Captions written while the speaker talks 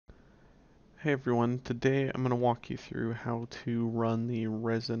Hey everyone, today I'm going to walk you through how to run the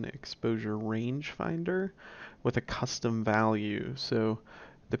Resin Exposure Range Finder with a custom value. So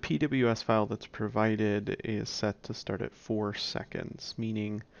the PWS file that's provided is set to start at 4 seconds,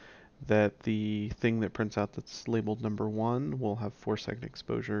 meaning that the thing that prints out that's labeled number 1 will have 4-second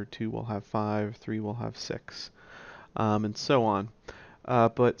exposure, 2 will have 5, 3 will have 6, and so on.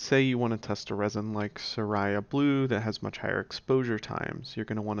 But say you want to test a resin like Soraya Blue that has much higher exposure times. You're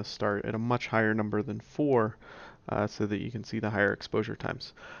going to want to start at a much higher number than 4 so that you can see the higher exposure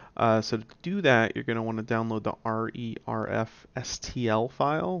times. So to do that, you're going to want to download the RERF STL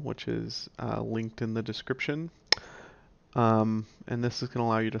file, which is linked in the description. And this is going to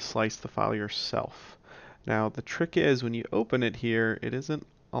allow you to slice the file yourself. Now the trick is when you open it here, it isn't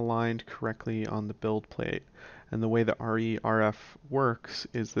aligned correctly on the build plate. And the way the RERF works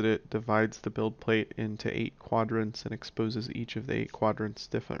is that it divides the build plate into 8 quadrants and exposes each of the 8 quadrants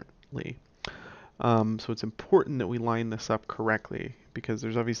differently. So it's important that we line this up correctly because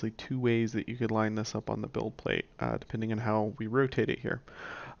there's obviously 2 ways that you could line this up on the build plate depending on how we rotate it here.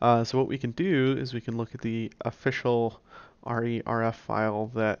 So what we can do is we can look at the official RERF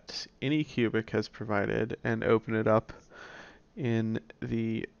file that Anycubic has provided and open it up in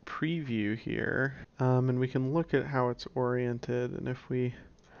the preview here, and we can look at how it's oriented. And if we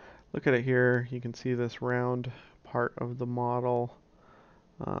look at it here, you can see this round part of the model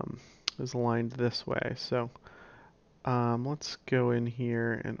is aligned this way. So let's go in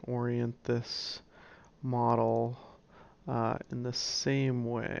here and orient this model in the same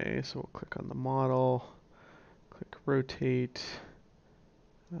way. So we'll click on the model, click rotate.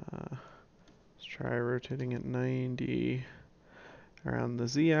 Let's try rotating at 90 around the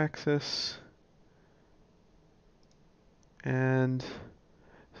z-axis. And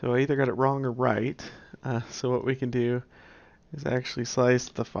so I either got it wrong or right. So what we can do is actually slice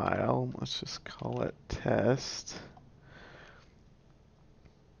the file. Let's just call it test.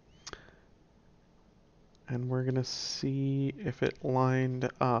 And we're going to see if it lined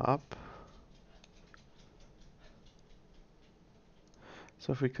up.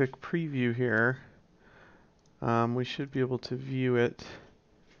 So if we click preview here, we should be able to view it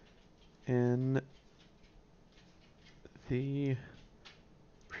in the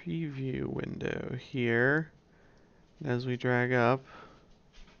preview window here. As we drag up,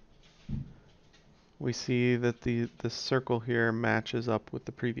 we see that the circle here matches up with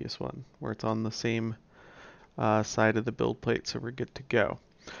the previous one, where it's on the same side of the build plate, so we're good to go.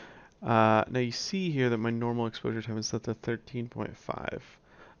 Now you see here that my normal exposure time is set to 13.5.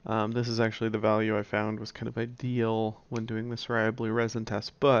 This is actually the value I found was kind of ideal when doing this Soraya Blue resin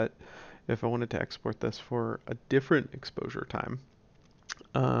test, but if I wanted to export this for a different exposure time,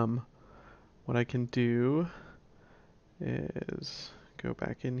 what I can do is go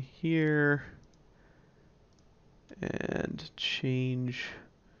back in here and change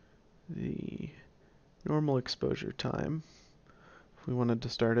the normal exposure time. If we wanted to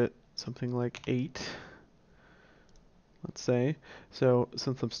start at something like 8, let's say. So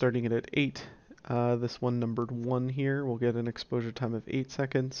since I'm starting it at 8, this one numbered 1 here will get an exposure time of 8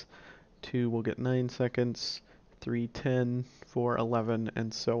 seconds, 2 will get 9 seconds, 3, 10, 4, 11,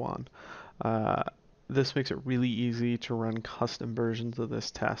 and so on. This makes it really easy to run custom versions of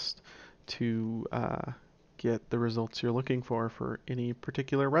this test to get the results you're looking for any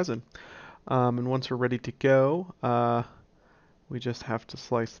particular resin. And once we're ready to go, we just have to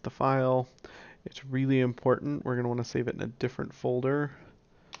slice the file. It's really important. We're going to want to save it in a different folder.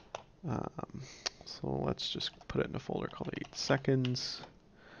 So let's just put it in a folder called 8 seconds.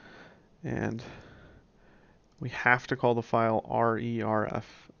 And we have to call the file RERF,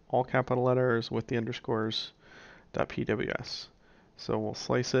 all capital letters with the underscores, .pws. So we'll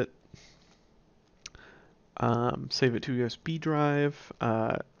slice it, save it to a USB drive.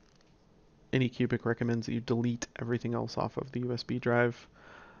 Anycubic recommends that you delete everything else off of the USB drive.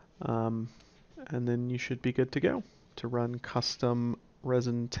 And then you should be good to go to run custom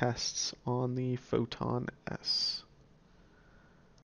resin tests on the Photon S.